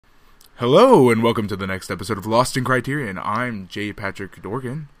Hello, and welcome to the next episode of Lost in Criterion. I'm J. Patrick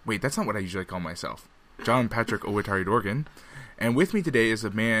Dorgan. Wait, that's not what I usually call myself. John Patrick Owatari Dorgan. And with me today is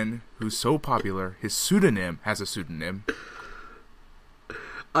a man who's so popular, his pseudonym has a pseudonym.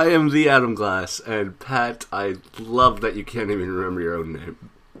 I am the Adam Glass, and Pat, I love that you can't even remember your own name.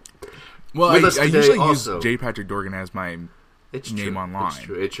 Well, I usually also use J. Patrick Dorgan as my name online. It's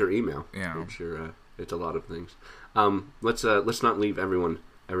true. It's your email. Yeah. It's a lot of things. Let's not leave everyone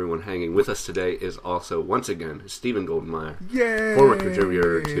hanging. With us today is also, once again, Stephen Goldenmeyer. Yay! Former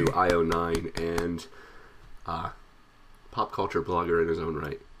contributor to IO9 and pop culture blogger in his own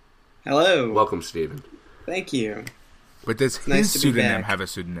right. Hello. Welcome, Stephen. Thank you. But does his pseudonym have a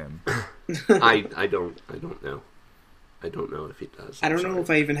pseudonym? I don't know. I don't know if he does. I don't know if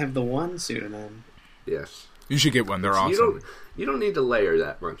I even have the one pseudonym. Yes. You should get one. They're awesome. You don't need to layer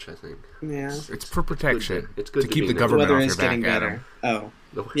that much, I think. Yeah. It's for protection. It's good to keep the government off your back, Adam. Oh.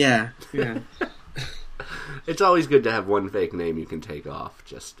 Yeah. It's always good to have one fake name you can take off,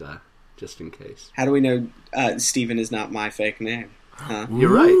 just in case. How do we know Stephen is not my fake name? Huh?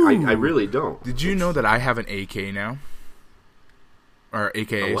 You're right. I really don't. Did you know that I have an AK now? Or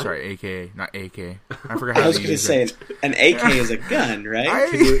AKA, sorry, AKA, not AK. I forgot how I was going to say, an AK is a gun, right?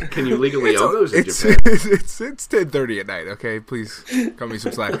 Can you legally own those in Japan? It's 10:30 at night, okay? Please cut me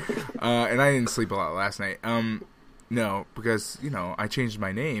some slack. And I didn't sleep a lot last night. No, because, I changed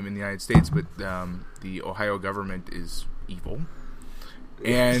my name in the United States, but the Ohio government is evil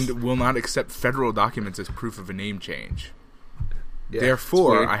and will not accept federal documents as proof of a name change. Yeah,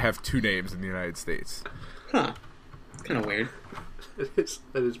 therefore, I have two names in the United States. Huh. Kind of weird. That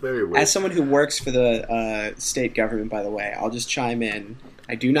is very weird. As someone who works for the state government, by the way, I'll just chime in.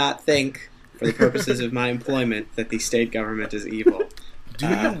 I do not think, for the purposes of my employment, that the state government is evil. Do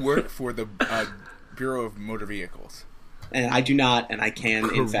you work for the Bureau of Motor Vehicles? And I do not, and I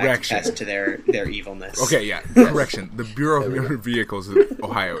can, in fact, attest to their evilness. Okay, yeah. Correction. The Bureau of Motor Vehicles of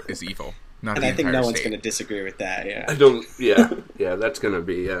Ohio is evil. Not and the I think entire no one's state. going to disagree with that, yeah. I don't, yeah, that's going to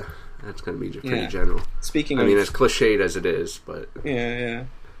be... That's going to be pretty general. Speaking I mean, as cliched as it is, but yeah.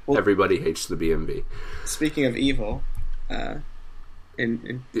 Well, everybody hates the BMV. Speaking of evil,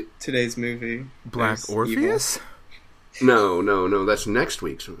 in today's movie, Black Orpheus? No, that's next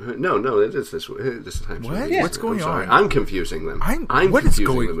week's. No, it is this time. What? Yeah. What's going on? I'm confusing them. What is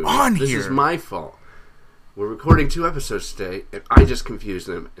going on here? This is my fault. We're recording 2 episodes today, and I just confused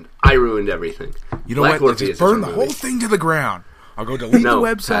them, and I ruined everything. You know what? Just burn the whole thing to the ground. I'll go delete the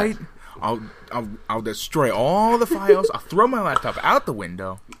website. Pat. I'll destroy all the files. I'll throw my laptop out the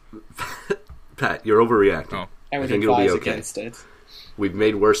window. Pat, you're overreacting. Oh. I think it'll be okay. Against it. We've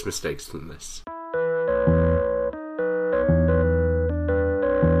made worse mistakes than this.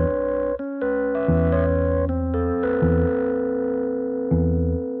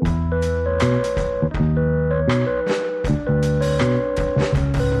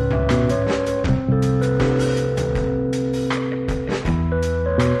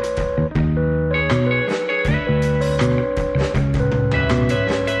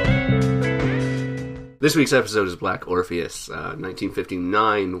 This week's episode is Black Orpheus,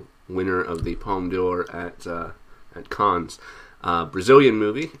 1959 winner of the Palme d'Or at Cannes. Brazilian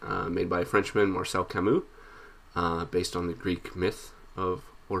movie made by Frenchman Marcel Camus, based on the Greek myth of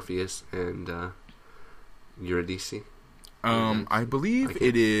Orpheus and Eurydice. I believe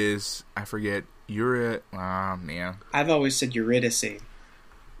it is. I forget. Man. I've always said Eurydice.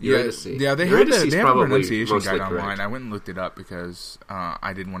 Eurydice. Yeah, they have a pronunciation guide online. I went and looked it up because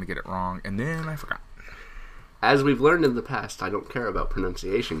I didn't want to get it wrong, and then I forgot. As we've learned in the past, I don't care about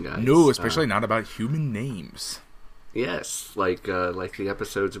pronunciation guides. No, especially not about human names. Yes, like the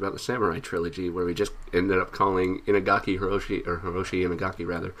episodes about the Samurai Trilogy, where we just ended up calling Hiroshi Inagaki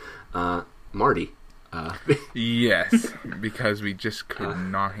rather, Marty. Yes, because we just could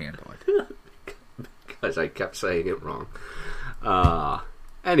not handle it. Because I kept saying it wrong.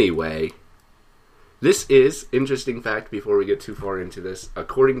 Anyway, this is, interesting fact before we get too far into this,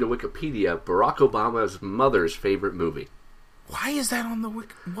 according to Wikipedia, Barack Obama's mother's favorite movie. Why is that on the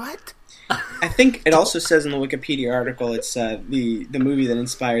what? I think it also says in the Wikipedia article it's the movie that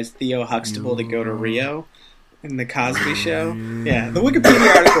inspires Theo Huxtable to go to Rio in The Cosby Show. Yeah, the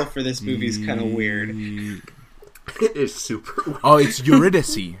Wikipedia article for this movie is kind of weird. It is super weird. Oh, it's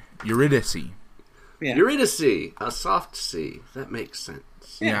Eurydice. Eurydice. Yeah. Eurydice, a soft C. That makes sense.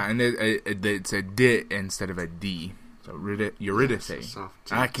 Yeah, and it's a D instead of a D. So Eurydice. Yes,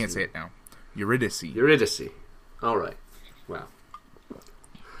 I can't say it now. Eurydice. Eurydice. All right. Wow.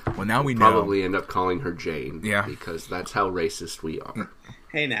 Well, now we know. Probably end up calling her Jane. Yeah. Because that's how racist we are.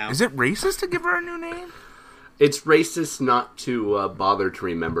 Hey, now. Is it racist to give her a new name? It's racist not to bother to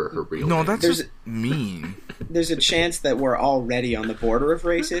remember her real name. No, that's just mean. There's a chance that we're already on the border of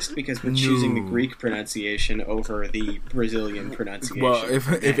racist because we're choosing the Greek pronunciation over the Brazilian pronunciation. Well,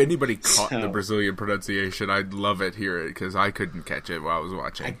 if anybody caught the Brazilian pronunciation, I'd love it, hear it, because I couldn't catch it while I was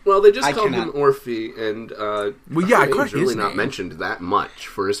watching. They just called him Orphe, and I caught really his not name. mentioned that much.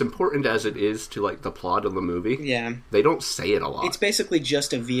 For as important as it is to like the plot of the movie, they don't say it a lot. It's basically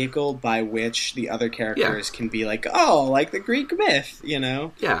just a vehicle by which the other characters can be like, oh, like the Greek myth, you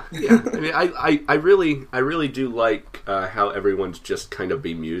know? Yeah. I mean, I really do like how everyone's just kind of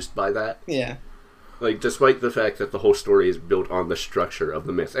bemused by that. Yeah. Like, despite the fact that the whole story is built on the structure of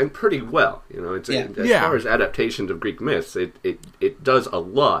the myth, and pretty well, you know, as far as adaptations of Greek myths, it does a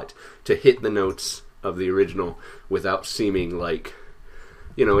lot to hit the notes of the original without seeming like,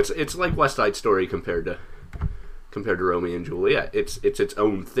 you know, it's like West Side Story compared to Romeo and Juliet. It's its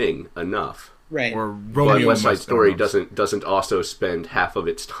own thing enough. Right. Or Romeo but West Side Story almost. doesn't also spend half of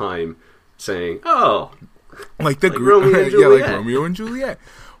its time saying, "Oh, like Romeo and Juliet." like Romeo and Juliet.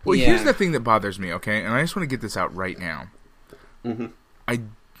 Well, here's the thing that bothers me, okay, and I just want to get this out right now. Mm-hmm. I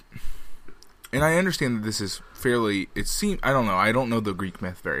understand that this is fairly. I don't know. I don't know the Greek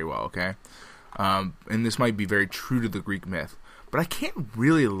myth very well, okay, and this might be very true to the Greek myth, but I can't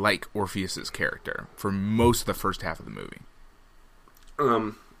really like Orpheus's character for most of the first half of the movie.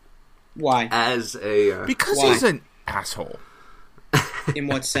 Why? Because why? he's an asshole. In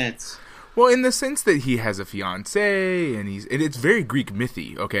what sense? Well, in the sense that he has a fiancée, and it's very Greek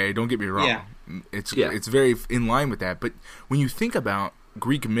mythy, okay? Don't get me wrong. Yeah. It's very in line with that. But when you think about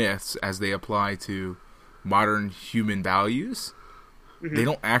Greek myths as they apply to modern human values, they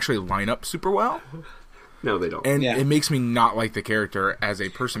don't actually line up super well. No, they don't. And it makes me not like the character as a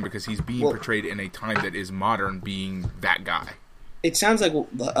person because he's being portrayed in a time that is modern, being that guy. It sounds like,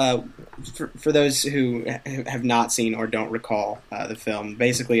 for those who have not seen or don't recall the film,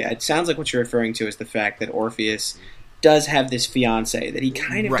 basically it sounds like what you're referring to is the fact that Orpheus does have this fiancée that he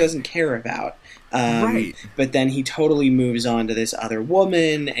kind of doesn't care about. But then he totally moves on to this other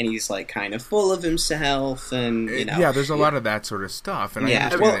woman, and he's like kind of full of himself, and you know. Yeah, there's a lot of that sort of stuff. And I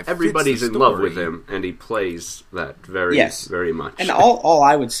understand that everybody's in love with him, and he plays that very much. And all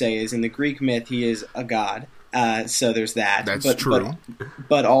I would say is in the Greek myth, he is a god. So there's that. That's true.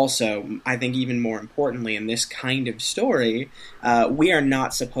 But also, I think even more importantly, in this kind of story, we are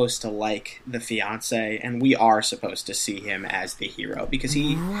not supposed to like the fiancé, and we are supposed to see him as the hero. Because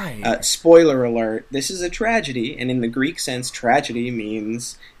he, spoiler alert, this is a tragedy, and in the Greek sense, tragedy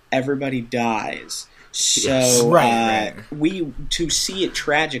means everybody dies. So we to see it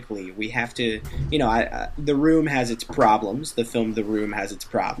tragically, we have to, you know, The Room has its problems. The film The Room has its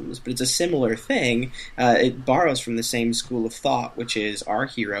problems, but it's a similar thing. It borrows from the same school of thought, which is our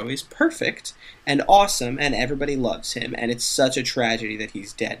hero is perfect and awesome, and everybody loves him, and it's such a tragedy that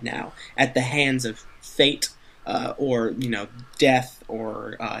he's dead now at the hands of fate. Or, you know, death,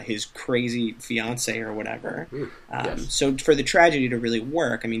 or his crazy fiancé or whatever. So for the tragedy to really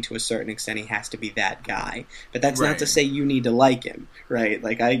work, I mean, to a certain extent, he has to be that guy. But that's not to say you need to like him, right?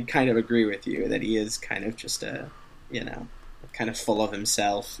 Like, I kind of agree with you that he is kind of just you know, kind of full of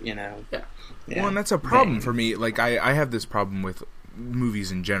himself, you know. Yeah. Well, and that's a problem for me. Like, I have this problem with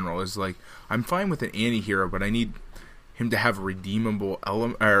movies in general. Is like, I'm fine with an anti-hero, but I need him to have redeemable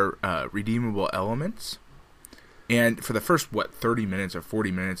elements. And for the first, 30 minutes or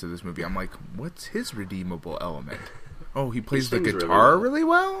 40 minutes of this movie, I'm like, what's his redeemable element? Oh, he plays the guitar really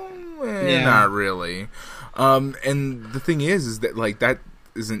well? Not really. And the thing is that, like, that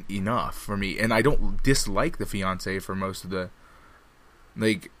isn't enough for me. And I don't dislike the fiancé for most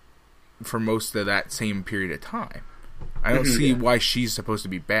of that same period of time. I don't see why she's supposed to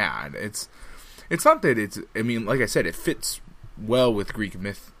be bad. It's not that I mean, like I said, it fits well with Greek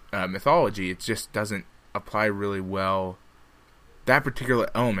mythology. It just doesn't apply really well. That particular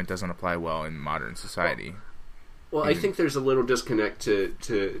element doesn't apply well in modern society. Well, I think there's a little disconnect to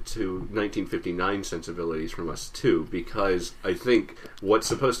 1959 sensibilities from us too, because I think what's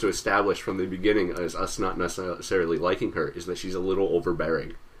supposed to establish from the beginning as us not necessarily liking her is that she's a little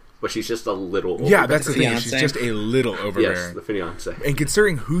overbearing. But she's just a little overbearing. Yeah, that's the thing. She's just a little overbearing. Yes, the fiancé. And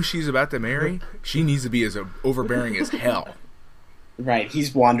considering who she's about to marry, she needs to be as overbearing as hell. Right,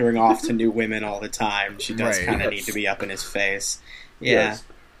 he's wandering off to new women all the time. She does kind of need to be up in his face. Yeah. Yes.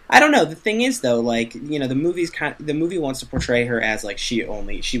 I don't know. The thing is, though, like, you know, the movie wants to portray her as, like, she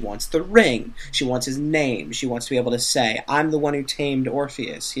wants the ring. She wants his name. She wants to be able to say, I'm the one who tamed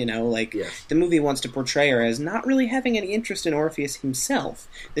Orpheus, you know? Like, the movie wants to portray her as not really having any interest in Orpheus himself.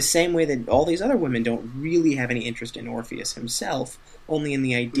 The same way that all these other women don't really have any interest in Orpheus himself. only in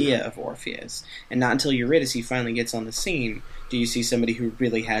the idea of Orpheus. And not until Eurydice finally gets on the scene do you see somebody who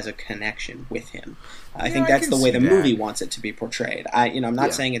really has a connection with him. I think that's the way the movie wants it to be portrayed. I'm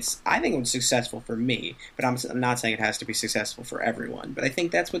not saying I think it was successful for me, but I'm not saying it has to be successful for everyone. But I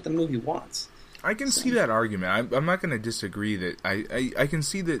think that's what the movie wants. I can see that argument. I'm not going to disagree that I can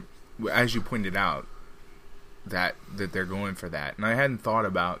see that, as you pointed out, that they're going for that. And I hadn't thought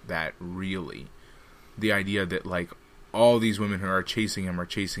about that really. The idea that, like, all these women who are chasing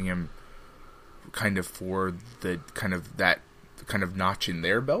him kind of for the kind of that kind of notch in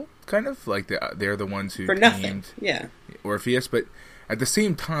their belt, kind of like they're the ones who tamed Orpheus. But at the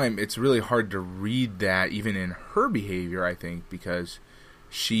same time, it's really hard to read that even in her behavior, I think, because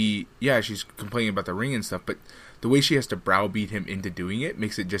she's complaining about the ring and stuff, but the way she has to browbeat him into doing it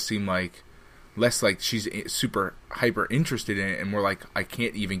makes it just seem like less like she's super hyper interested in it and more like, I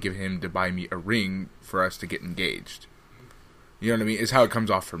can't even give him to buy me a ring for us to get engaged. You know what I mean? Is how it comes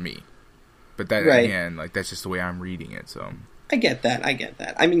off for me. But that, again, like, that's just the way I'm reading it, so... I get that.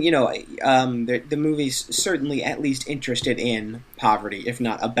 I mean, the movie's certainly at least interested in poverty, if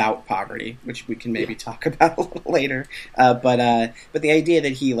not about poverty, which we can maybe talk about a little later. But the idea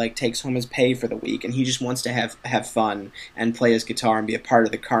that he, like, takes home his pay for the week and he just wants to have fun and play his guitar and be a part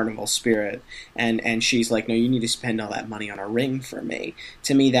of the carnival spirit, and she's like, no, you need to spend all that money on a ring for me.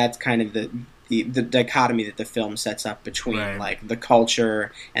 To me, that's kind of the dichotomy that the film sets up between like the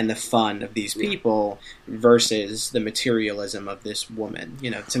culture and the fun of these people versus the materialism of this woman.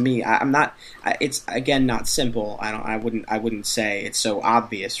 To me, it's again not simple. I wouldn't say it's so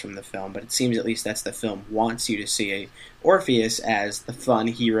obvious from the film, but it seems at least that's the film wants you to see Orpheus as the fun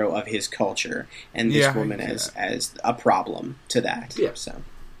hero of his culture, and this woman as a problem to that. Yeah. So.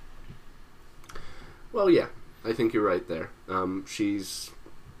 Well, yeah, I think you're right there.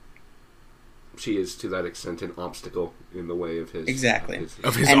 She is, to that extent, an obstacle in the way of his... Exactly.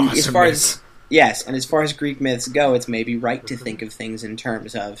 Of his and awesomeness. As far as Greek myths go, it's maybe right to think of things in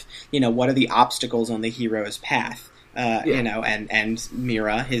terms of, what are the obstacles on the hero's path? And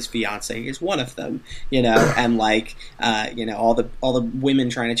Mira, his fiance, is one of them, and like, all the women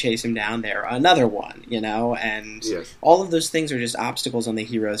trying to chase him down there are another one, and all of those things are just obstacles on the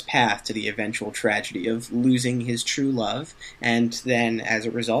hero's path to the eventual tragedy of losing his true love, and then as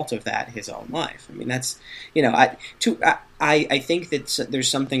a result of that, his own life. I mean, that's, I think that there's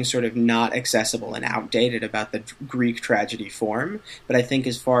something sort of not accessible and outdated about the Greek tragedy form, but I think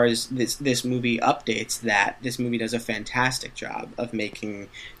as far as this movie updates that, this movie does a fantastic job of making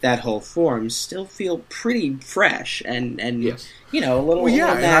that whole form still feel pretty fresh and a little magical.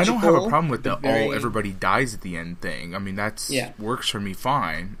 And I don't have a problem with the everybody dies at the end thing. I mean, that's works for me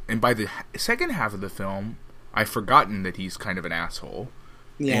fine. And by the second half of the film, I've forgotten that he's kind of an asshole,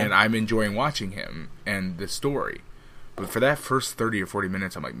 and I'm enjoying watching him and the story. But for that first 30 or 40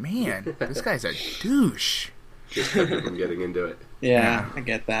 minutes, I'm like, man, this guy's a douche. Just from getting into it. Yeah, I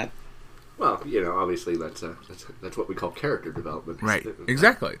get that. Well, obviously that's what we call character development. Right,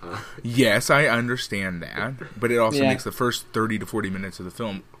 exactly. Yes, I understand that, but it also makes the first 30 to 40 minutes of the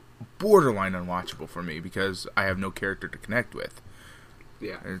film borderline unwatchable for me because I have no character to connect with.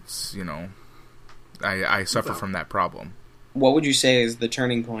 Yeah. It's, I suffer from that problem. What would you say is the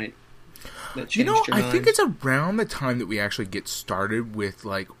turning point? I think it's around the time that we actually get started with,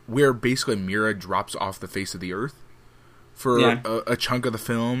 like, where basically Mira drops off the face of the earth for a chunk of the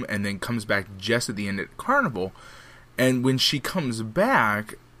film and then comes back just at the end at Carnival. And when she comes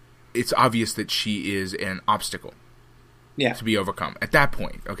back, it's obvious that she is an obstacle to be overcome. At that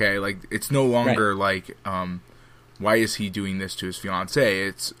point, okay? Like, it's no longer like, why is he doing this to his fiancée?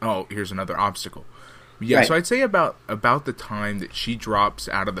 It's, here's another obstacle. Yeah, so I'd say about the time that she drops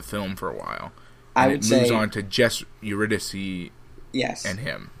out of the film for a while, and it moves on to just Eurydice and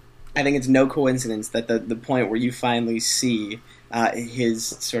him. I think it's no coincidence that the point where you finally see his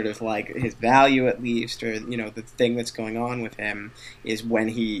sort of like his value, at least, or the thing that's going on with him, is when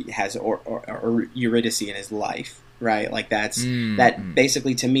he has or Eurydice in his life. Right, like that's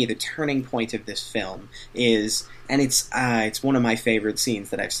basically, to me, the turning point of this film is, and it's one of my favorite scenes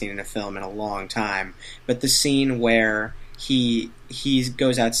that I've seen in a film in a long time. But the scene where he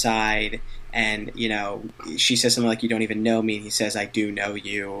goes outside and she says something like, "You don't even know me," and he says, "I do know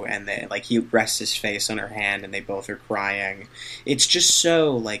you," and then like he rests his face on her hand and they both are crying. It's just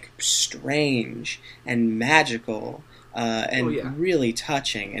so like strange and magical. Really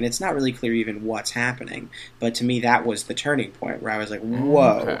touching, and it's not really clear even what's happening. But to me, that was the turning point where I was like,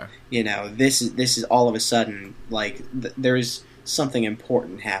 "Whoa!" This is all of a sudden like there's something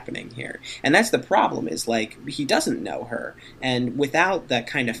important happening here. And that's the problem, is like, he doesn't know her, and without that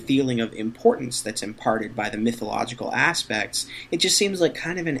kind of feeling of importance that's imparted by the mythological aspects, it just seems like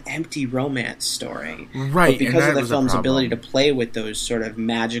kind of an empty romance story. Right. But because of the film's ability to play with those sort of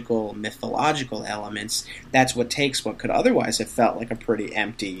magical, mythological elements, that's what takes what could otherwise have felt like a pretty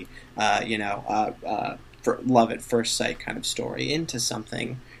empty, for love at first sight kind of story into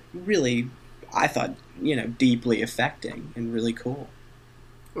something really, I thought, deeply affecting and really cool.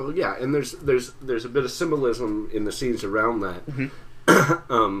 Well, yeah, and there's a bit of symbolism in the scenes around that,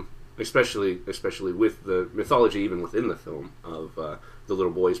 especially with the mythology, even within the film, of the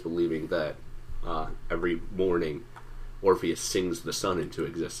little boys believing that every morning Orpheus sings the sun into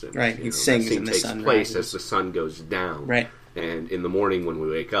existence. Right, he sings and the sun takes place rises. as the sun goes down. Right. And in the morning when we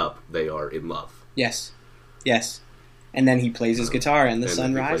wake up, they are in love. Yes. And then he plays his guitar and the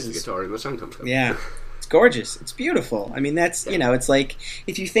sun rises. Plays the guitar and the sun comes up. Yeah. It's gorgeous. It's beautiful. I mean, that's, it's like,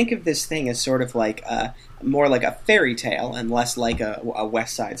 if you think of this thing as sort of like more like a fairy tale and less like a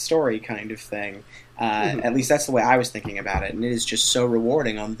West Side Story kind of thing, at least that's the way I was thinking about it. And it is just so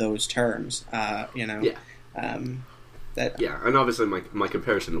rewarding on those terms, Yeah. And obviously my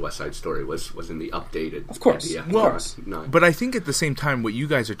comparison to West Side Story was in the updated. Of course. Idea. Well, but I think at the same time, what you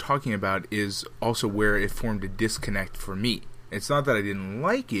guys are talking about is also where it formed a disconnect for me. It's not that I didn't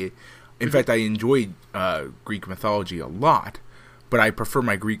like it. In fact, I enjoyed Greek mythology a lot, but I prefer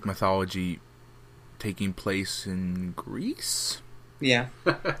my Greek mythology taking place in Greece. Yeah.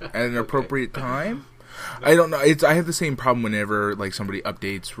 At an appropriate time. I don't know. I have the same problem whenever like somebody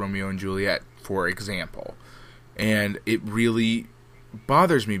updates Romeo and Juliet, for example. And it really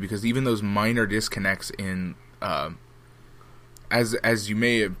bothers me because even those minor disconnects in, as you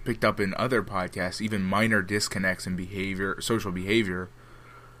may have picked up in other podcasts, even minor disconnects in social behavior,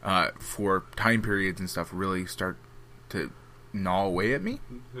 for time periods and stuff really start to gnaw away at me.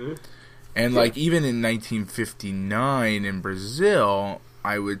 Mm-hmm. And like even in 1959 in Brazil,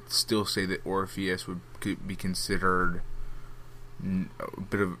 I would still say that Orpheus could be considered a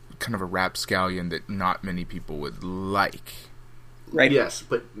bit of kind of a rapscallion that not many people would like. Right. Yes,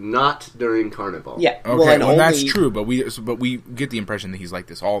 but not during Carnival. Yeah. Okay, well that's true, but we get the impression that he's like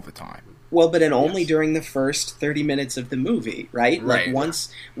this all the time. Well, but only during the first 30 minutes of the movie, right? Like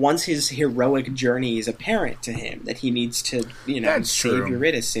once his heroic journey is apparent to him that he needs to, save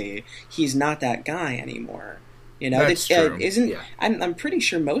Eurydice, he's not that guy anymore. That's true. I'm pretty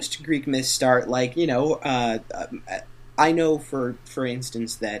sure most Greek myths start like, I know, for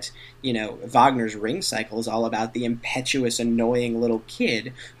instance, that, Wagner's Ring Cycle is all about the impetuous, annoying little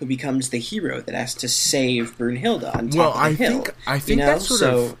kid who becomes the hero that has to save Brunhilde on top of the hill. I think that sort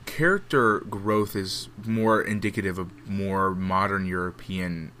of character growth is more indicative of more modern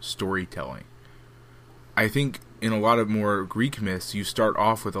European storytelling. I think in a lot of more Greek myths, you start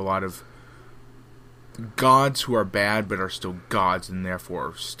off with a lot of gods who are bad but are still gods and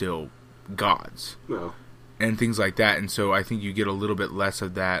therefore still gods. Well. And things like that, and so I think you get a little bit less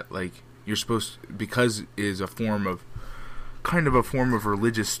of that. Like you're supposed, because it is a form of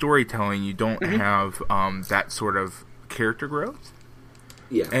religious storytelling. You don't have that sort of character growth.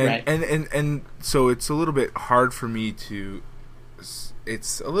 Yeah, and so it's a little bit hard for me to.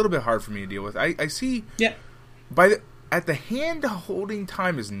 It's a little bit hard for me to deal with. I see. Yeah. At the hand holding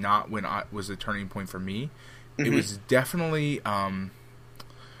time is not when was the turning point for me. Mm-hmm. It was definitely.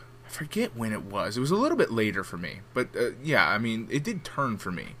 I forget when it was. It was a little bit later for me. But, I mean, it did turn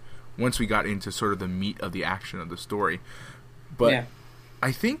for me once we got into sort of the meat of the action of the story. But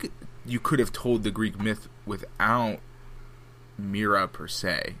I think you could have told the Greek myth without Mira, per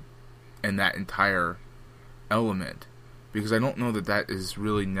se, and that entire element. Because I don't know that is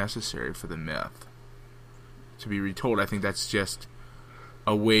really necessary for the myth to be retold. I think that's just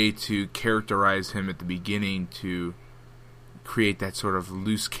a way to characterize him at the beginning to create that sort of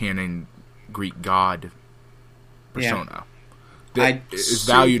loose cannon Greek god persona that is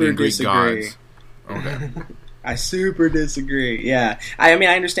valued in Greek gods. Okay. I super disagree. Yeah, I mean,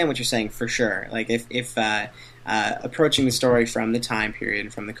 I understand what you're saying for sure. Like, if approaching the story from the time period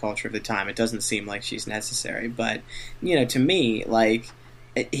and from the culture of the time, it doesn't seem like she's necessary. But to me, like,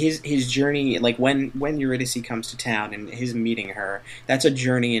 his journey, like when Eurydice comes to town and his meeting her, that's a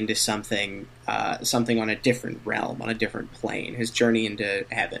journey into something on a different realm, on a different plane. His journey into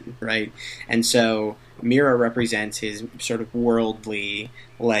heaven, right? And so Mira represents his sort of worldly,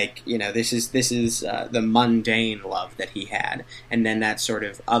 like, this is the mundane love that he had, and then that sort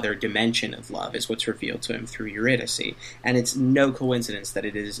of other dimension of love is what's revealed to him through Eurydice. And it's no coincidence that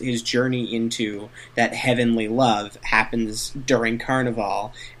it is his journey into that heavenly love happens during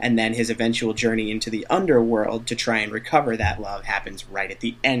Carnival, and then his eventual journey into the underworld to try and recover that love happens right at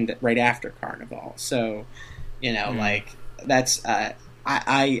the end, right after Carnival. So, like, that's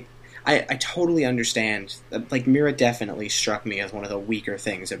I totally understand. Like, Mira definitely struck me as one of the weaker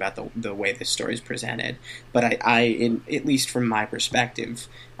things about the way this story is presented. But at least from my perspective,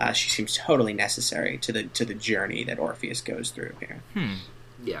 she seems totally necessary to the journey that Orpheus goes through here.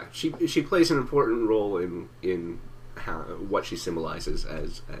 Yeah, she plays an important role in how, what she symbolizes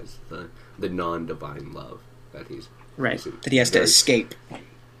as the non-divine love that he's right. That he has to escape.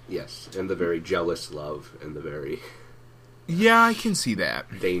 Yes, and the very jealous love and the very. Yeah, I can see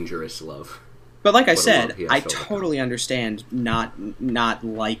that. Dangerous love. But like I said, I totally understand not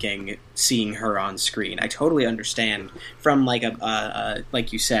liking seeing her on screen. I totally understand from like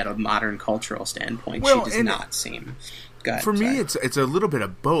like you said, a modern cultural standpoint. Well, she does not seem good. For me, it's a little bit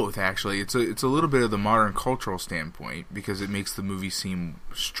of both. Actually, it's a little bit of the modern cultural standpoint because it makes the movie seem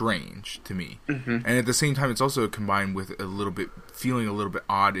strange to me, and at the same time, it's also combined with feeling a little bit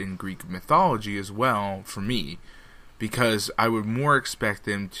odd in Greek mythology as well for me. Because I would more expect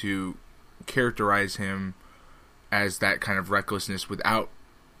them to characterize him as that kind of recklessness without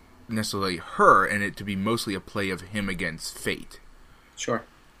necessarily her, and it to be mostly a play of him against fate. Sure.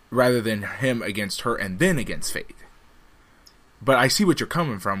 Rather than him against her and then against fate. But I see what you're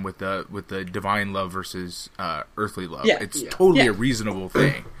coming from with the divine love versus earthly love. Yeah. It's totally a reasonable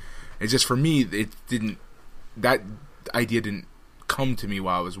thing. It's just for me, that idea didn't come to me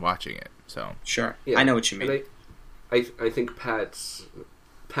while I was watching it. So sure, I know what you mean. I think Pat's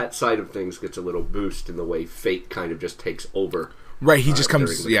side of things gets a little boost in the way fate kind of just takes over. Right, he just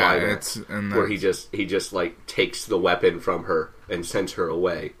comes, climax, where he just like takes the weapon from her and sends her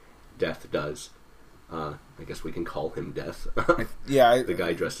away. Death does. I guess we can call him Death. The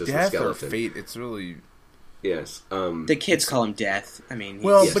guy dressed as the skeleton. Death or Fate, it's really. Yes. The kids call him Death. I mean,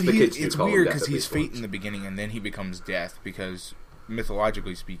 it's weird because he's Fate in the beginning and then he becomes Death because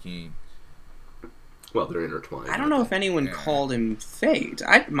mythologically speaking. Well, they're intertwined. I don't know if anyone called him Fate.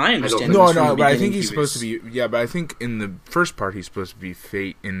 My understanding was from the but I think he's supposed to be. Yeah, but I think in the first part he's supposed to be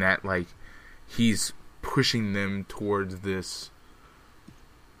Fate in that like he's pushing them towards this.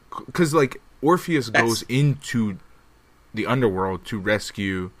 Because like Orpheus goes into the underworld to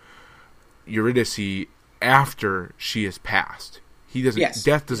rescue Eurydice after she has passed. He doesn't. Yes.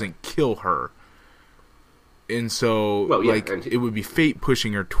 Death doesn't kill her. And so, it would be fate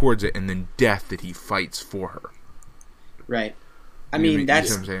pushing her towards it, and then death that he fights for her. Right. I mean,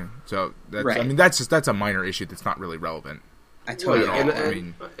 that's what I'm saying. So, that's a minor issue that's not really relevant. I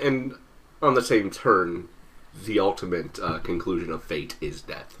totally and on the same turn, the ultimate conclusion of fate is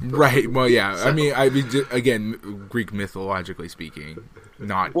death. Right. Well, yeah. So. I mean, again, Greek mythologically speaking,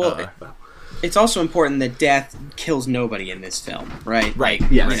 not. It's also important that death kills nobody in this film, right? Right.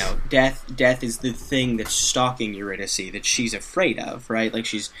 Like, yes. Death is the thing that's stalking Eurydice that she's afraid of, right? Like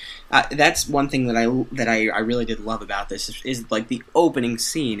she's. That's one thing that I really did love about this is like the opening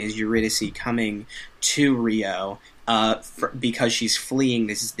scene is Eurydice coming to Rio. Because she's fleeing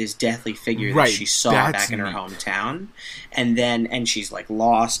this deathly figure that she saw back in her hometown, and she's like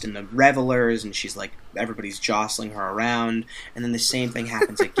lost in the revelers, and she's like everybody's jostling her around, and then the same thing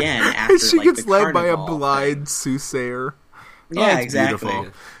happens again after she like gets the led carnival by a blind soothsayer. Yeah, exactly.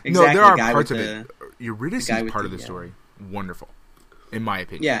 Beautiful. No, there are parts of it. Eurydice is part of the story. Wonderful, in my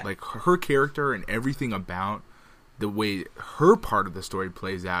opinion. Yeah, like her character and everything about the way her part of the story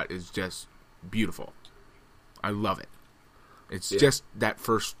plays out is just beautiful. I love it. It's just that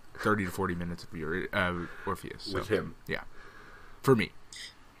first 30 to 40 minutes of Orpheus. So, with him. Yeah. For me.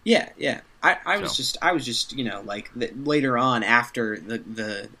 Yeah. I was just later on after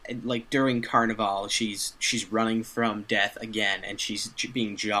the during Carnival she's running from death again and she's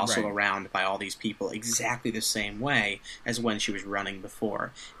being jostled around by all these people exactly the same way as when she was running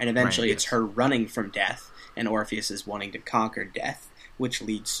before. And eventually it's her running from death and Orpheus is wanting to conquer death, which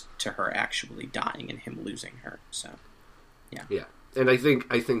leads to her actually dying and him losing her. So, yeah, and I think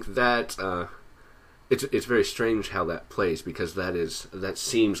that it's very strange how that plays because that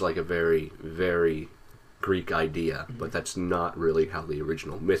seems like a very very Greek idea, but that's not really how the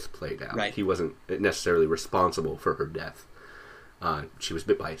original myth played out. Right. He wasn't necessarily responsible for her death. She was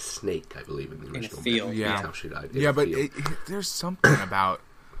bit by a snake, I believe, in the original in a field. myth. Yeah, that's how she died. Yeah, but there's something about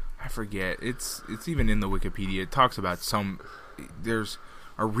I forget. It's even in the Wikipedia. It talks about there's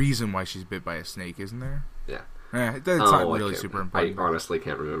a reason why she's bit by a snake, isn't there? Yeah. It's not really super important. I honestly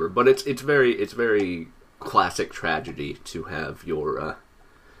can't remember, but it's very classic tragedy to have your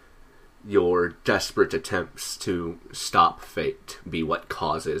desperate attempts to stop fate be what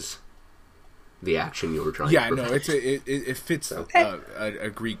causes the action you were trying to prevent. It fits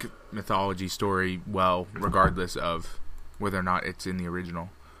a Greek mythology story well, regardless of whether or not it's in the original.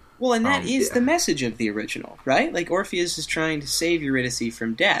 Well, and that is the message of the original, right? Like, Orpheus is trying to save Eurydice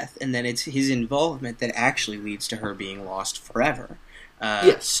from death, and then it's his involvement that actually leads to her being lost forever.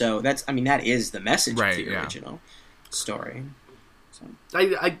 Yes. So that is the message of the original story. So.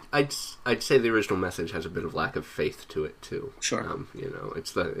 I'd say the original message has a bit of lack of faith to it too. Sure.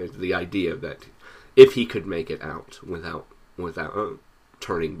 It's the idea that if he could make it out without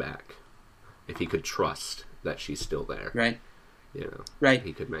turning back, if he could trust that she's still there, right? Right.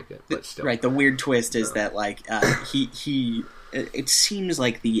 He could make it, but still. Right. The weird twist is that, like, he. It seems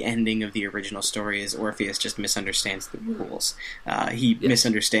like the ending of the original story is Orpheus just misunderstands the rules. He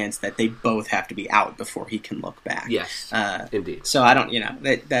misunderstands that they both have to be out before he can look back. Yes, indeed. So I don't,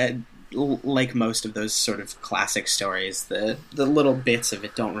 that like most of those sort of classic stories, the little bits of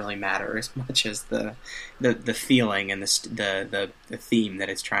it don't really matter as much as the feeling and the theme that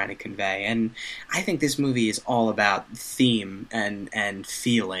it's trying to convey. And I think this movie is all about theme and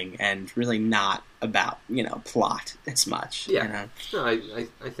feeling, and really not about plot as much. Yeah, no, I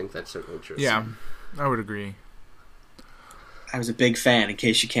think that's certainly true. Yeah, I would agree. I was a big fan, in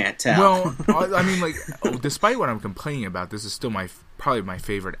case you can't tell. Well, I mean, like, despite what I'm complaining about, this is still probably my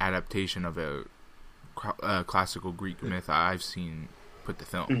favorite adaptation of a classical Greek myth I've seen put to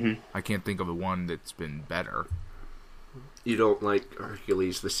film. Mm-hmm. I can't think of a one that's been better. You don't like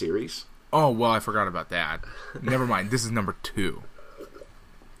Hercules the series? Oh, well, I forgot about that. Never mind. This is number 2.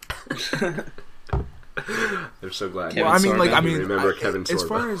 I'm so glad. Well, remember Kevin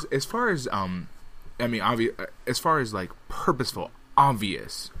Sorbo. As far as like purposeful,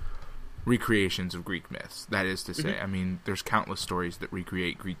 obvious recreations of Greek myths, that is to say, I mean, there's countless stories that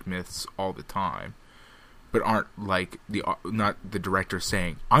recreate Greek myths all the time, but aren't like not the director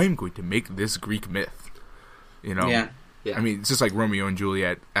saying, "I'm going to make this Greek myth." Yeah. I mean, it's just like Romeo and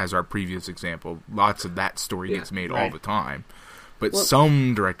Juliet as our previous example. Lots of that story gets made all the time, but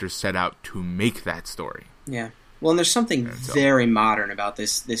some directors set out to make that story. Yeah. Well, and there's something very modern about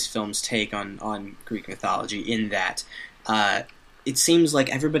this film's take on Greek mythology, in that it seems like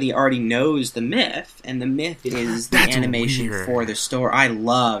everybody already knows the myth, and the myth is the animation for the story. I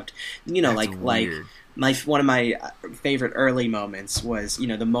loved, one of my favorite early moments was,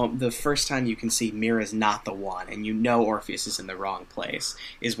 the first time you can see Mira's not the one, and Orpheus is in the wrong place,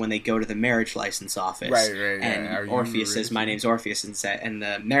 is when they go to the marriage license office, and Orpheus says, "My name's Orpheus," and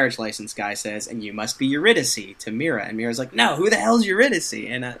the marriage license guy says, "And you must be Eurydice," to Mira, and Mira's like, "No, who the hell's Eurydice?"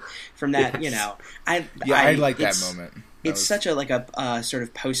 And from that, I like that moment. It's such a sort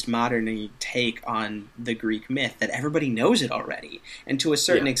of postmodern take on the Greek myth that everybody knows it already, and to a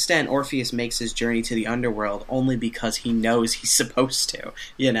certain extent, Orpheus makes his journey to the underworld only because he knows he's supposed to.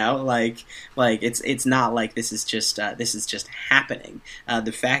 It's not like this is just happening.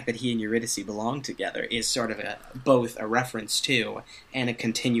 The fact that he and Eurydice belong together is sort of both a reference to and a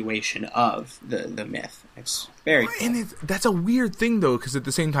continuation of the myth. It's very cool. And that's a weird thing, though, because at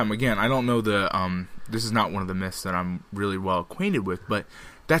the same time, again, I don't know this is not one of the myths that I'm really well acquainted with, but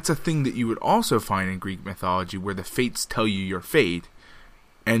that's a thing that you would also find in Greek mythology, where the fates tell you your fate,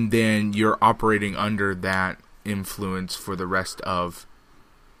 and then you're operating under that influence for the rest of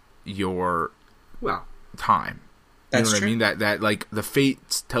your time. That's you know what true. I mean? That like the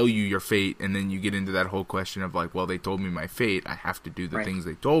fates tell you your fate, and then you get into that whole question of like, well, they told me my fate, I have to do the things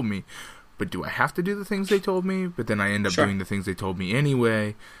they told me, but do I have to do the things they told me? But then I end up doing the things they told me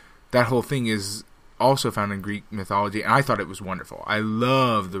anyway. That whole thing is also found in Greek mythology, and I thought it was wonderful. I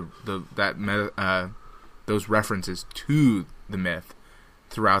love those references to the myth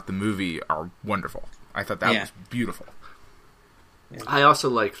throughout the movie are wonderful. I thought that was beautiful. Yeah. I also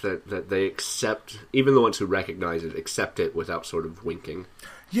like that they accept, even the ones who recognize it, accept it without sort of winking.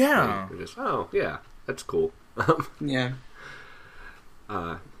 Yeah. They're just, oh, yeah, that's cool. Yeah.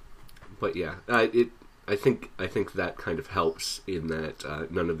 But yeah, I think that kind of helps in that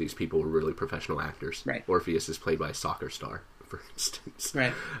none of these people were really professional actors. Right. Orpheus is played by a soccer star, for instance.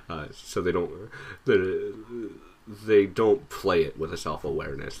 Right. So they don't play it with a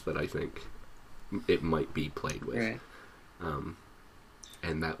self-awareness that I think it might be played with. Right.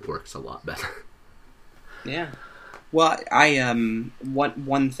 And that works a lot better. Yeah. Well,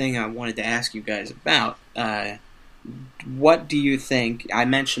 one thing I wanted to ask you guys about. What do you think? I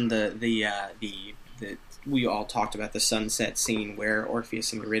mentioned the we all talked about the sunset scene where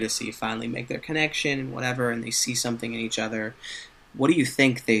Orpheus and Eurydice finally make their connection and whatever, and they see something in each other. What do you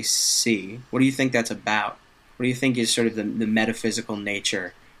think they see? What do you think that's about? What do you think is sort of the metaphysical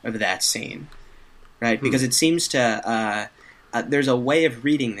nature of that scene? Right? Because it seems to... there's a way of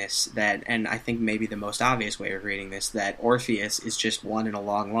reading this that, and I think maybe the most obvious way of reading this, that Orpheus is just one in a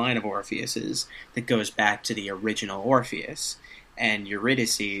long line of Orpheuses that goes back to the original Orpheus. And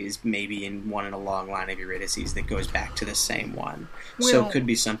Eurydice is maybe in one in a long line of Eurydices that goes back to the same one. So it could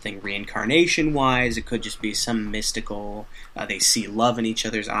be something reincarnation-wise. It could just be some mystical. They see love in each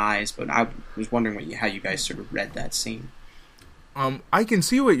other's eyes. But I was wondering how you guys sort of read that scene. I can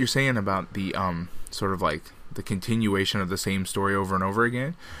see what you're saying about the sort of like the continuation of the same story over and over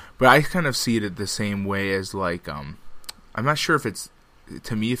again. But I kind of see it the same way as like I'm not sure if it's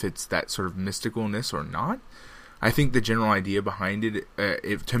that sort of mysticalness or not. I think the general idea behind it,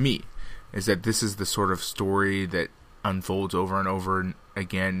 to me, is that this is the sort of story that unfolds over and over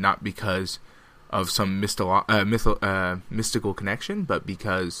again, not because of some mystical connection, but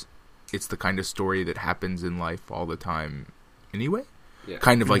because it's the kind of story that happens in life all the time anyway. Yeah.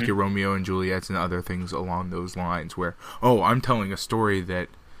 Kind of like your Romeo and Juliets and other things along those lines, where, I'm telling a story that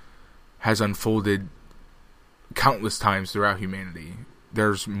has unfolded countless times throughout humanity.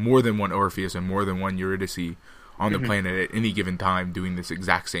 There's more than one Orpheus and more than one Eurydice on the planet at any given time doing this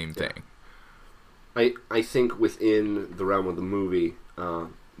exact same thing. I think within the realm of the movie,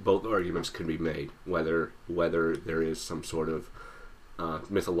 both arguments can be made, whether there is some sort of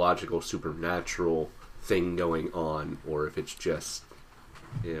mythological, supernatural thing going on, or if it's just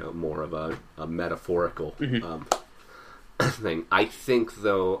more of a metaphorical thing. I think,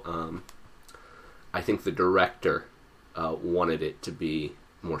 though, I think the director wanted it to be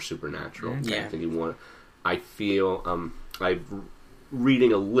more supernatural. Yeah. I think I feel, I'm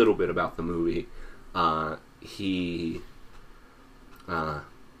reading a little bit about the movie. He had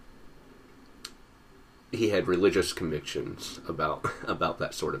religious convictions about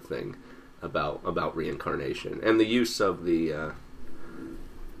that sort of thing, about reincarnation, and the use of the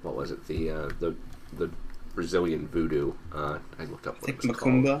what was it, the Brazilian voodoo. I looked up what it was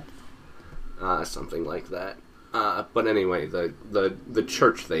Macumba? called. Something like that. But anyway, the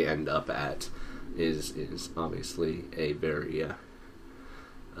church they end up at is obviously a very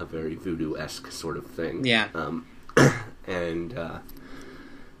voodoo-esque sort of thing. Yeah. And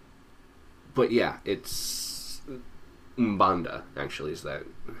but yeah, it's Umbanda actually is that.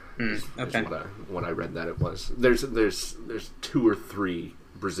 Is what I read that it was. There's 2 or 3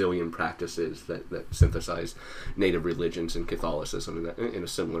 Brazilian practices that synthesize native religions and Catholicism in a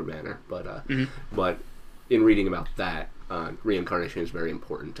similar manner. But but in reading about that, reincarnation is very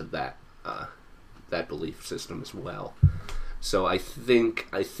important to that belief system as well. So I think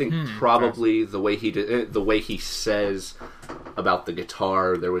probably the way he says about the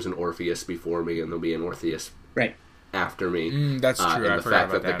guitar, there was an Orpheus before me and there'll be an Orpheus after me. That's true. And the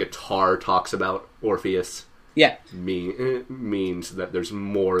fact that the guitar talks about Orpheus means that there's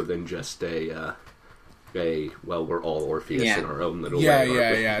more than just we're all Orpheus in our own little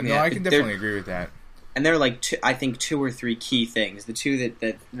way. Yeah. No, I can definitely agree with that. And there are like 2 or 3 key things. The 2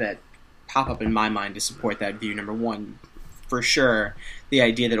 that pop up in my mind to support that view. Number 1, for sure, the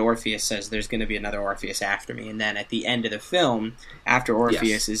idea that Orpheus says there's going to be another Orpheus after me, and then at the end of the film, after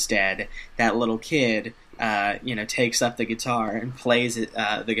Orpheus is dead, that little kid takes up the guitar and plays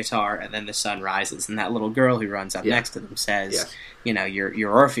the guitar, and then the sun rises, and that little girl who runs up next to them says, you're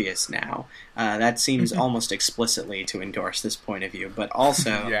Orpheus now. That seems almost explicitly to endorse this point of view, but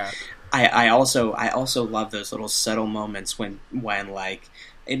also, I also love those little subtle moments when like,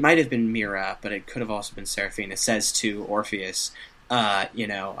 it might have been Mira, but it could have also been Seraphina, says to Orpheus, you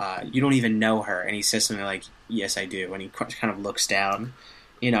don't even know her, and he says something like, yes, I do, and he kind of looks down.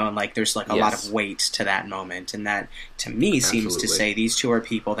 And like there's like a lot of weight to that moment, and that to me seems to say these 2 are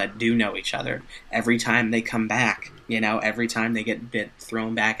people that do know each other. Every time they come back, every time they get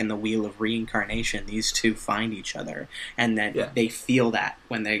thrown back in the wheel of reincarnation, these 2 find each other, and that they feel that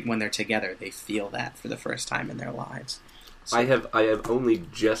when they're together, they feel that for the first time in their lives. So, I have only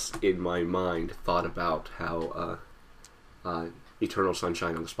just in my mind thought about how Eternal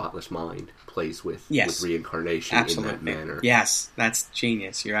Sunshine of the Spotless Mind plays with reincarnation in that manner. Yes, that's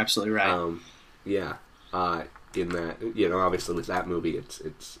genius. You're absolutely right. In that, obviously with that movie,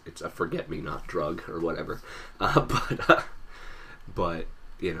 it's a forget-me-not drug or whatever. But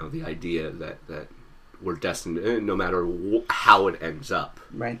the idea that we're destined, no matter how it ends up,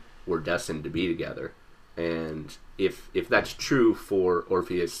 we're destined to be together. And if that's true for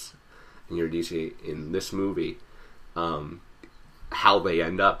Orpheus and Eurydice in this movie, how they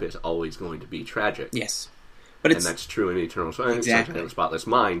end up is always going to be tragic. Yes. But and that's true in Eternal Sunshine of the Spotless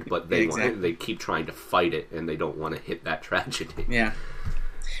Mind, but they keep trying to fight it, and they don't want to hit that tragedy. Yeah.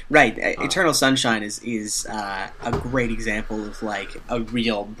 Right. Eternal Sunshine is a great example of, like, a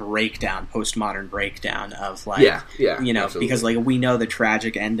real breakdown, postmodern breakdown of, like, you know, absolutely. Because, like, we know the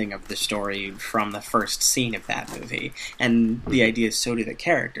tragic ending of the story from the first scene of that movie, and the idea is so do the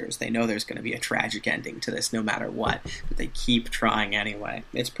characters. They know there's going to be a tragic ending to this no matter what, but they keep trying anyway.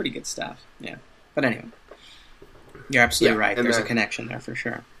 It's pretty good stuff, yeah. But anyway, you're absolutely right. There's a connection there for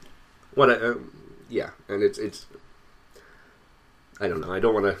sure. And it's I don't know. I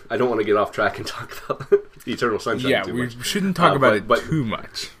don't want to get off track and talk about Eternal Sunshine. Yeah, we shouldn't talk about it too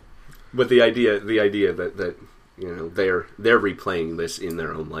much. But the idea that you know they're replaying this in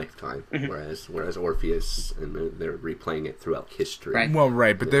their own lifetime, whereas Orpheus and they're replaying it throughout history. Right. Well,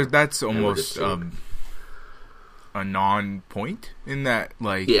 right, but that's almost a non-point in that,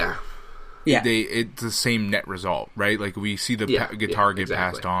 like, it's the same net result, right? Like, we see the guitar get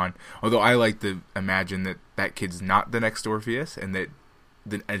passed on. Although I like to imagine that kid's not the next Orpheus, and that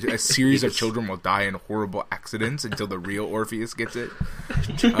a series of children will die in horrible accidents until the real Orpheus gets it.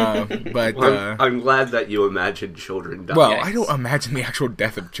 I'm glad that you imagine children dying. Well, I don't imagine the actual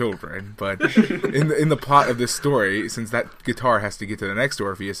death of children, but in the plot of this story, since that guitar has to get to the next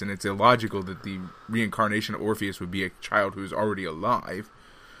Orpheus, and it's illogical that the reincarnation of Orpheus would be a child who's already alive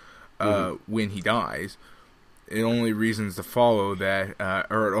when he dies, it only reasons to follow that,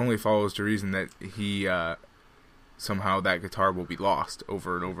 or it only follows to reason that he somehow that guitar will be lost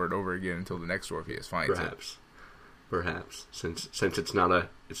over and over and over again until the next Orpheus finds it. Perhaps, since it's not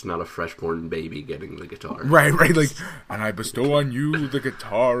a freshborn baby getting the guitar, right, like, and I bestow on you the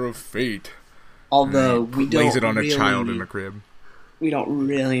guitar of fate. Although we don't plays it on a child in a crib. We don't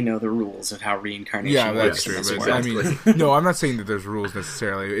really know the rules of how reincarnation works. Yeah, that's true. But, I mean, no, I'm not saying that there's rules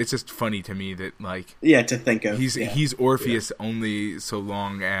necessarily. It's just funny to me that, like, to think of. He's Orpheus only so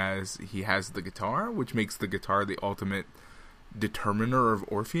long as he has the guitar, which makes the guitar the ultimate determiner of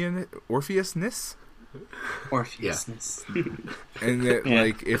Orpheusness. Orpheusness. And that,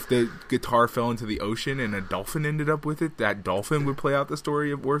 like, if the guitar fell into the ocean and a dolphin ended up with it, that dolphin would play out the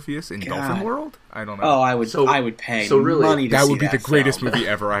story of Orpheus in Dolphin World? I don't know. Oh, I would pay money to see that would be the greatest movie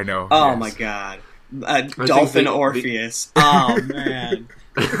ever, I know. Oh, my God. Dolphin Orpheus. Oh, man.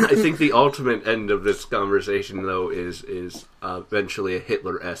 I think the ultimate end of this conversation, though, is eventually a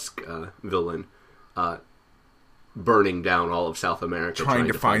Hitler-esque villain burning down all of South America, trying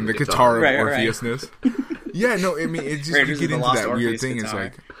to find the guitar of Orpheusness. Yeah, no, I mean, it's just you get into that weird thing. It's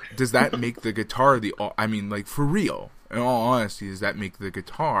like, does that make the guitar I mean, like, for real, in all honesty, does that make the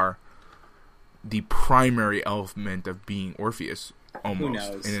guitar the primary element of being Orpheus? Almost. Who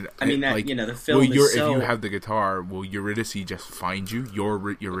knows? And I mean, that, like, you know, the film is so... If you have the guitar, will Eurydice just find you?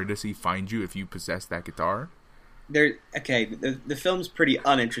 Your Eurydice find you if you possess that guitar? The film's pretty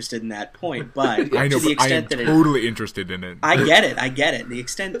uninterested in that point, but I know, to the extent I am totally interested in it. I get it. To the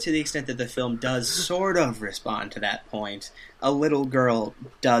extent that the film does sort of respond to that point, a little girl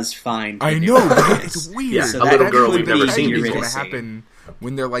does find. I know, right? It's weird. Yeah, so a little girl we've never seen is going to happen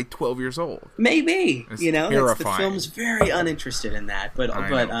when they're like 12 years old. Maybe, it's the film's very uninterested in that, but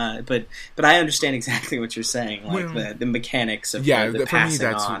I understand exactly what you're saying, like the mechanics of the for me passing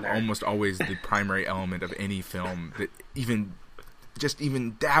that's on almost always the primary element of any film that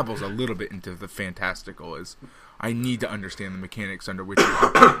even dabbles a little bit into the fantastical. Is I need to understand the mechanics under which you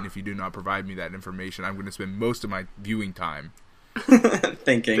operate, and if you do not provide me that information, I'm going to spend most of my viewing time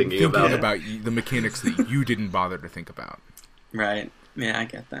thinking about the mechanics that you didn't bother to think about. Right. Yeah, I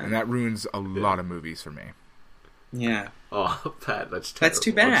get that. And that ruins a lot of movies for me. Yeah. Oh, Pat, that's terrible. That's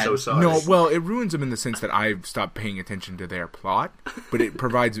too bad. I'm so sorry. No, well, it ruins them in the sense that I've stopped paying attention to their plot, but it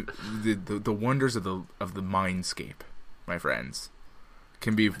provides the wonders of the mindscape, my friends,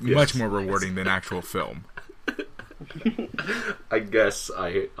 can be much more rewarding than actual film. I guess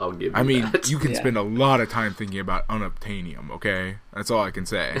I'll give you I mean, that. you can spend a lot of time thinking about unobtainium, okay? That's all I can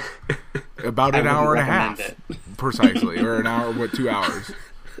say. About an hour and a half, precisely, or an hour, 2 hours.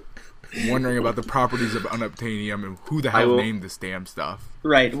 Wondering about the properties of unobtainium and who the hell named this damn stuff.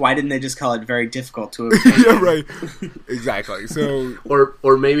 Right, why didn't they just call it very difficult to obtain? Yeah, right. Exactly. So,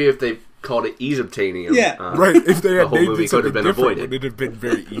 or maybe if they called it easeobtainium. Yeah, right. If they had named it something different, avoided. would it have been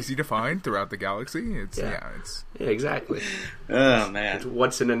very easy to find throughout the galaxy? Yeah, exactly. Oh man,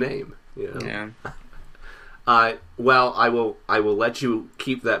 what's in a name? You know? Yeah. Well, I will let you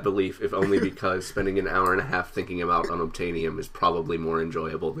keep that belief, if only because spending an hour and a half thinking about unobtainium is probably more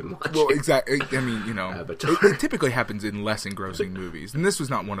enjoyable than watching. Well, exactly. I mean, Avatar. it typically happens in less engrossing movies, and this was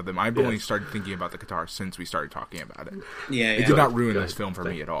not one of them. I've only started thinking about the guitar since we started talking about it. Yeah, It did not ruin this film for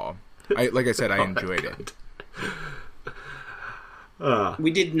me at all. Like I said, I enjoyed it.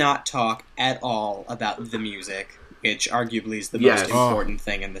 We did not talk at all about the music, which arguably is the most important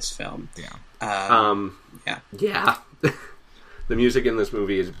thing in this film. Yeah. The music in this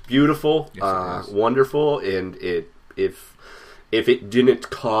movie is beautiful, Yes, it is. wonderful, and if it didn't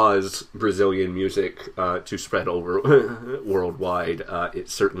cause Brazilian music to spread over worldwide, it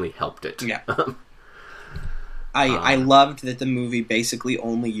certainly helped it. Yeah. I loved that the movie basically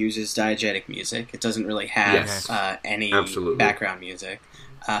only uses diegetic music. It doesn't really have any background music,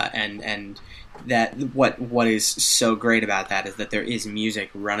 and that what is so great about that is that there is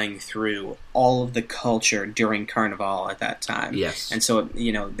music running through all of the culture during Carnival at that time. Yes, and so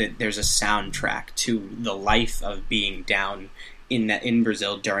there's a soundtrack to the life of being down in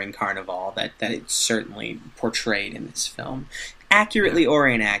Brazil during Carnival that it's certainly portrayed in this film. Accurately or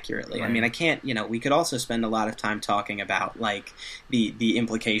inaccurately. Right. I mean, I can't, we could also spend a lot of time talking about, like, the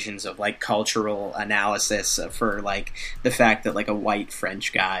implications of, like, cultural analysis for, like, the fact that, like, a white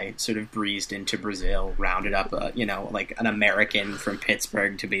French guy sort of breezed into Brazil, rounded up, like, an American from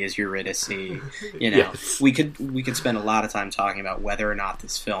Pittsburgh to be his Eurydice, Yes. We could spend a lot of time talking about whether or not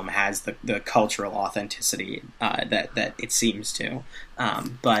this film has the cultural authenticity that it seems to.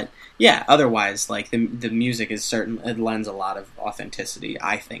 But yeah, otherwise, like the music is it lends a lot of authenticity,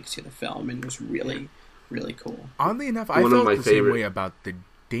 I think, to the film, and it was really, really cool. Oddly enough, I felt the same way about the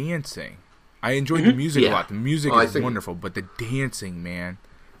dancing. I enjoyed the music a lot. The music is wonderful, but the dancing, man,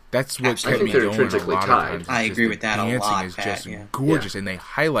 that's what kept me going a lot of times. I agree with that a lot. The dancing is just gorgeous, and they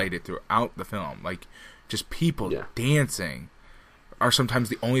highlight it throughout the film. Like, just people dancing are sometimes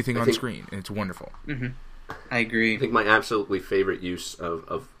the only thing on screen, and it's wonderful. Mm-hmm. I agree. I think my absolutely favorite use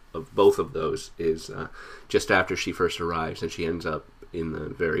of both of those is just after she first arrives and she ends up in the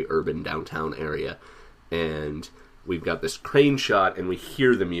very urban downtown area, and we've got this crane shot and we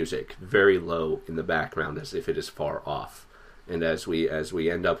hear the music very low in the background as if it is far off, and as we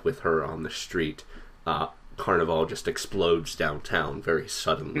end up with her on the street, Carnival just explodes downtown very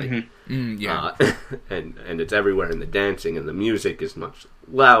suddenly. Mm-hmm. And it's everywhere, and the dancing and the music is much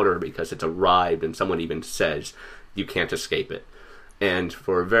louder because it's arrived, and someone even says you can't escape it. And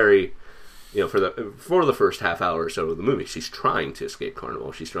for for the first half hour or so of the movie, she's trying to escape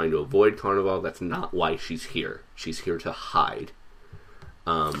Carnival. She's trying to avoid Carnival. That's not why she's here. She's here to hide.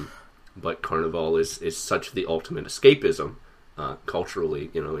 But Carnival is such the ultimate escapism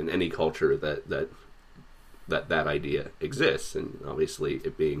culturally. In any culture that idea exists, and obviously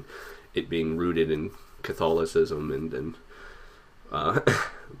it being rooted in Catholicism and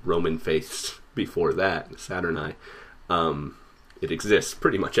Roman faiths before that, Saturni. It exists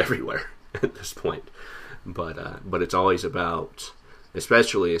pretty much everywhere at this point, but it's always about,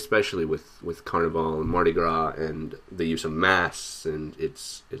 especially with Carnival and Mardi Gras and the use of masks, and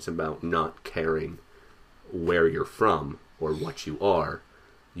it's about not caring where you're from or what you are.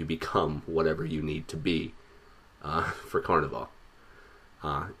 You become whatever you need to be for Carnival,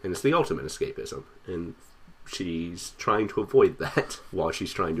 and it's the ultimate escapism, and she's trying to avoid that while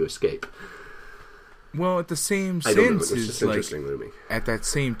she's trying to escape. Well, at the same sense, it's an interesting movie. At that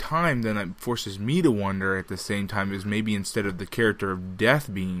same time, then it forces me to wonder. At the same time, is maybe instead of the character of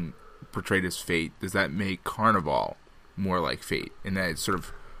Death being portrayed as Fate, does that make Carnival more like Fate, in that it's sort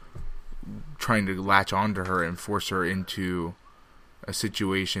of trying to latch onto her and force her into a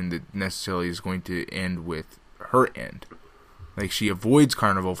situation that necessarily is going to end with her end? Like, she avoids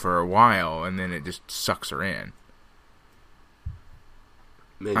Carnival for a while, and then it just sucks her in.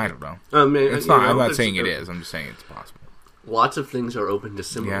 Maybe. I don't know. It's not. I'm not saying it is. I'm just saying it's possible. Lots of things are open to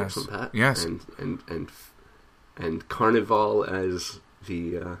symbolism, Pat. Yes. And Carnival as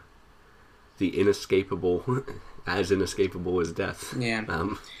the inescapable, as inescapable as death. Yeah.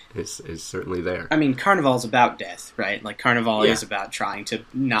 Is certainly there. I mean, Carnival's about death, right? Like, Carnival is about trying to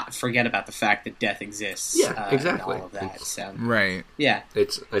not forget about the fact that death exists. Yeah, exactly. And all of that. So, right. Yeah.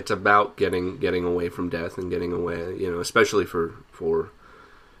 It's about getting away from death and getting away, especially for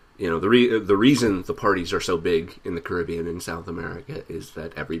the reason the parties are so big in the Caribbean and South America is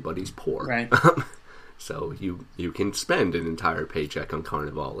that everybody's poor. Right. So you can spend an entire paycheck on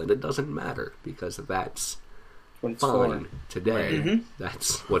Carnival, and it doesn't matter, because that's what it's fine for. Today. Mm-hmm.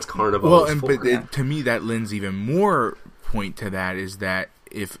 That's what's Carnival is for. But to me, that lends even more point to that, is that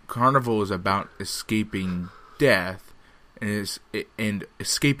if Carnival is about escaping death, and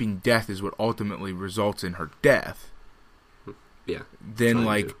escaping death is what ultimately results in her death. Yeah. Then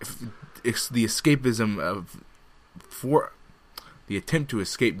it's the escapism for the attempt to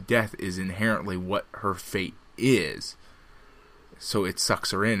escape death is inherently what her fate is. So it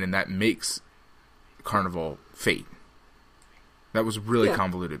sucks her in, and that makes Carnival fate. That was really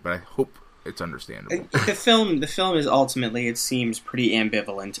convoluted, but I hope it's understandable. The film is ultimately, it seems, pretty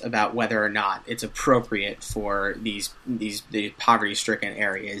ambivalent about whether or not it's appropriate for the poverty-stricken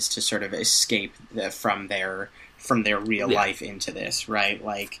areas to sort of escape from their real life into this, right?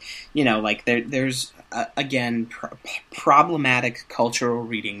 There's again problematic cultural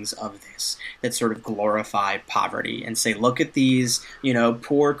readings of this that sort of glorify poverty and say, look at these,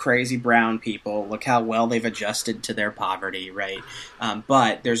 poor crazy brown people, look how well they've adjusted to their poverty, right?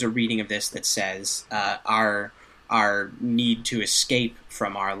 But there's a reading of this that says our need to escape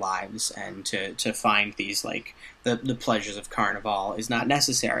from our lives and to find these the pleasures of Carnival is not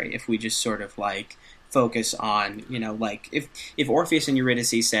necessary if we just sort of focus on, if Orpheus and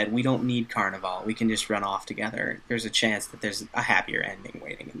Eurydice said, we don't need Carnival, we can just run off together, there's a chance that there's a happier ending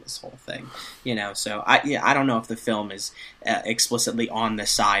waiting in this whole thing, So I don't know if the film is explicitly on the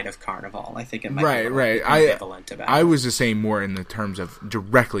side of Carnival. I think it might be ambivalent about it. I was just saying more in the terms of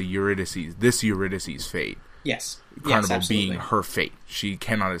directly Eurydice's fate. Yes. Carnival being her fate. She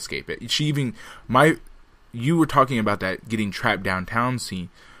cannot escape it. You were talking about that getting trapped downtown scene.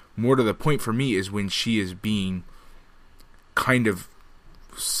 More to the point for me is when she is being kind of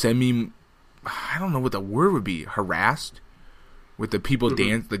I don't know what the word would be, harassed with the people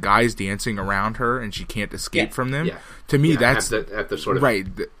the guys dancing around her, and she can't escape from them. Yeah. To me, that's at the sort of right.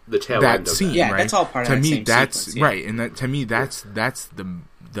 The tail that end of scene, that. Yeah, right? that's all part to of that me, same that's sequence, right, and that to me, that's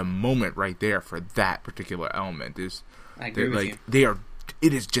the moment right there for that particular element is. I agree with you.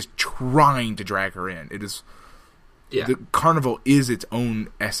 It is just trying to drag her in. It is. Yeah. The Carnival is its own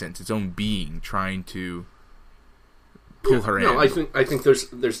essence, its own being, trying to pull her in. No, I think there's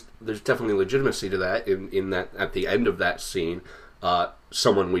definitely legitimacy to that in that at the end of that scene,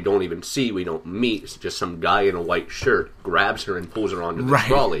 someone we don't even see, we don't meet, just some guy in a white shirt grabs her and pulls her onto the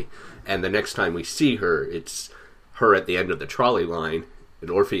trolley, and the next time we see her, it's her at the end of the trolley line, and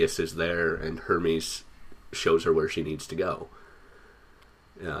Orpheus is there, and Hermes shows her where she needs to go.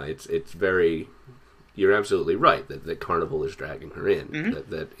 It's very. You're absolutely right that Carnival is dragging her in.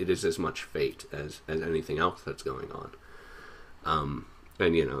 That it is as much fate as anything else that's going on.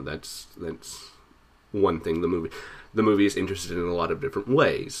 And that's one thing. The movie is interested in a lot of different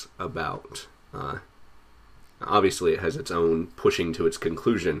ways about. Obviously, it has its own pushing to its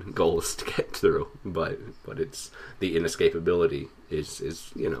conclusion goals to get through, but it's the inescapability is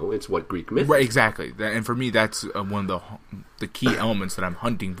it's what Greek myth. Right, exactly. And for me, that's one of the key elements that I'm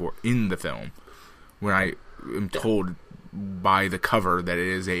hunting for in the film. When I am told by the cover that it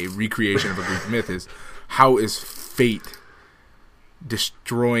is a recreation of a Greek myth, is how is fate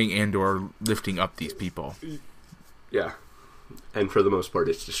destroying and or lifting up these people? Yeah, and for the most part,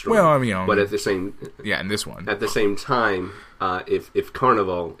 it's destroying. Well, but at the same in this one, at the same time, if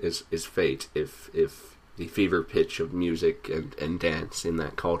Carnival is fate, if the fever pitch of music and dance in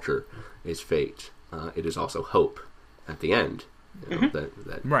that culture is fate, it is also hope at the end.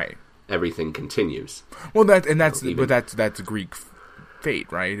 That right. Everything continues. Well, that's Greek fate,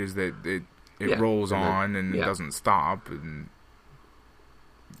 right? Is that it rolls on and it doesn't stop, and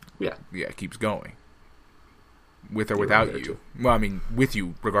it keeps going, with or without you. Well, I mean, with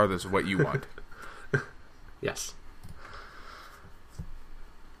you, regardless of what you want. Yes.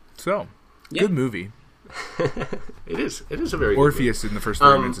 So, good movie. It is a very Orpheus in the first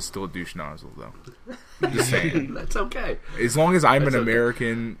 30 minutes is still a douche nozzle, though. Just saying. That's okay. As long as I'm an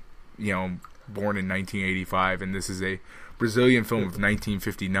American. Born in 1985, and this is a Brazilian film of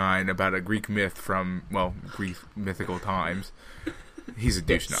 1959 about a Greek myth from, Greek mythical times. He's a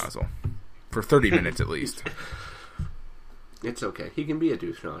douche nozzle. For 30 minutes at least. It's okay. He can be a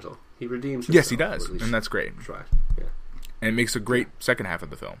douche nozzle. He redeems himself. Yes, he does, and that's great. Try. Yeah. And it makes a great second half of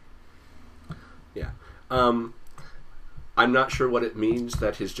the film. Yeah. I'm not sure what it means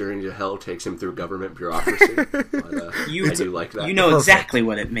that his journey to hell takes him through government bureaucracy. But, I do like that. You know exactly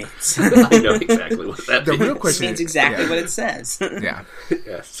what it means. I know exactly what that means. The real question means exactly what it says. Yeah.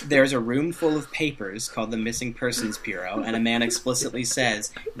 Yes. There's a room full of papers called the Missing Persons Bureau, and a man explicitly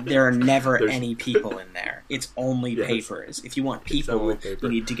says there are never any people in there. It's only papers. If you want people, you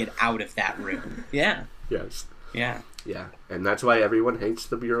need to get out of that room. Yeah. Yes. Yeah. Yeah, and that's why everyone hates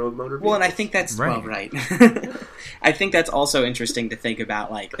the Bureau of Motor Vehicles. Well, and I think that's right. right. I think that's also interesting to think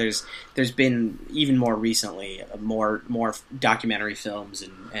about. Like, there's been even more recently, more documentary films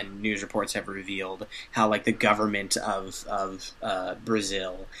and news reports have revealed how like the government of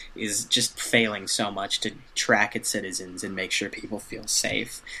Brazil is just failing so much to track its citizens and make sure people feel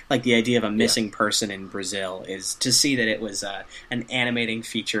safe. Like the idea of a missing person in Brazil is to see that it was an animating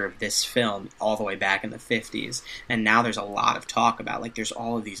feature of this film all the way back in the 50s, and now there's a lot of talk about like there's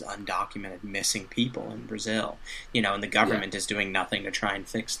all of these undocumented missing people in Brazil, and the government is doing nothing to try and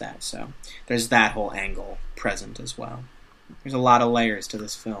fix that. So there's that whole angle present as well. There's a lot of layers to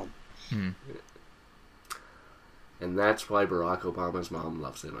this film. And that's why Barack Obama's mom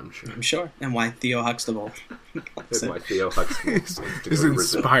loves it, I'm sure. And why Theo Huxtable loves it. Why Theo Huxtable is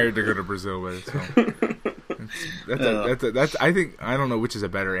inspired to go to Brazil with it. So. That's I think, I don't know which is a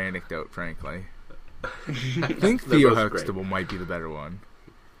better anecdote, frankly. I think Theo Huxtable might be the better one.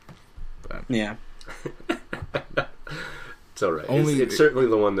 But. Yeah. It's all right. It's certainly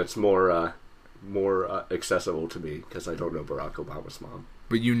the one that's more accessible to me, because I don't know Barack Obama's mom.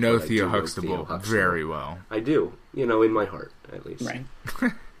 But Theo Huxtable very well. I do. In my heart, at least. Right.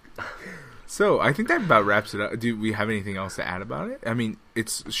 So, I think that about wraps it up. Do we have anything else to add about it? I mean,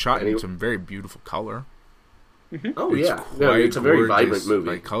 it's shot in some very beautiful color. Mm-hmm. Oh, yeah. It's a very vibrant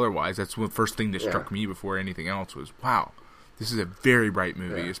movie. Like, color-wise, that's the first thing that struck me before anything else was, wow, this is a very bright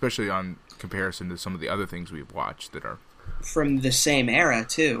movie, especially on comparison to some of the other things we've watched that are... From the same era,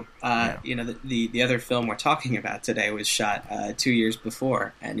 too. The other film we're talking about today was shot 2 years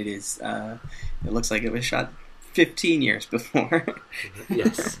before, and it looks like it was shot 15 years before.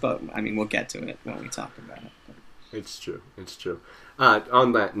 Yes. But, I mean, we'll get to it when we talk about it. It's true.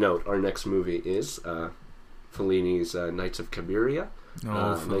 On that note, our next movie is Fellini's Nights of Cabiria,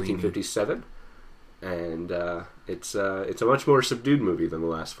 1957. And it's a much more subdued movie than the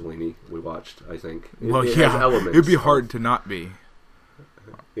last Fellini we watched, I think. It has elements. It'd be hard to not be.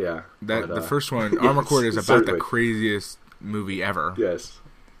 Yeah. The first one, Armored is about the craziest movie ever. Yes.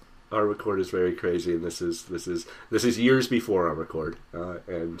 Armored is very crazy, and this is years before Armored,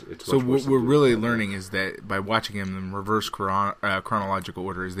 and it's so what we're really learning is that by watching him in reverse chronological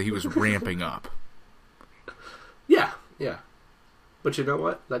order is that he was ramping up. Yeah. But you know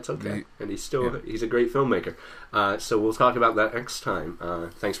what? That's okay. And he's a great filmmaker. So we'll talk about that next time.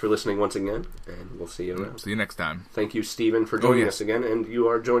 Thanks for listening once again, and we'll see you around. See you next time. Thank you, Stephen, for joining us again, and you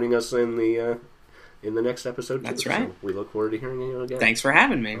are joining us in the next episode too. That's right. So we look forward to hearing you again. Thanks for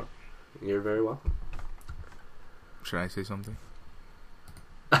having me. You're very welcome. Should I say something?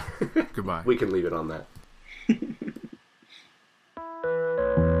 Goodbye. We can leave it on that.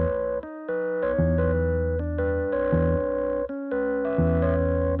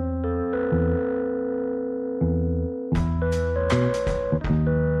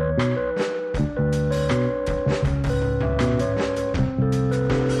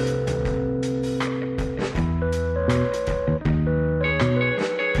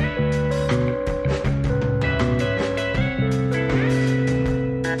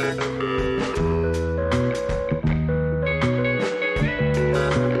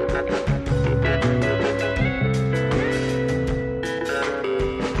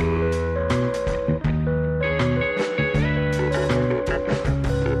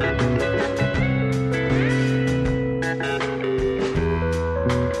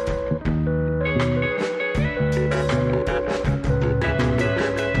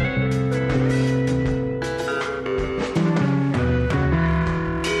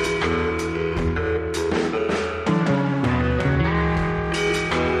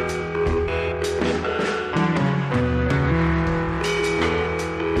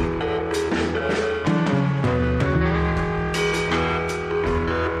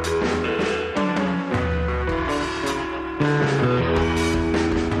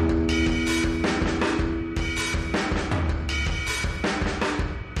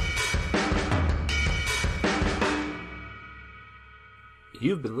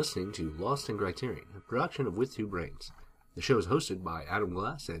 You've been listening to Lost in Criterion, a production of With Two Brains. The show is hosted by Adam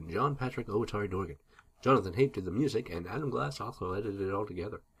Glass and John Patrick Owatari Dorgan. Jonathan Hape did the music, and Adam Glass also edited it all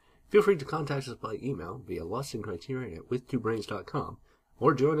together. Feel free to contact us by email via lostincriterion@withtwobrains.com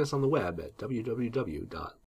or join us on the web at www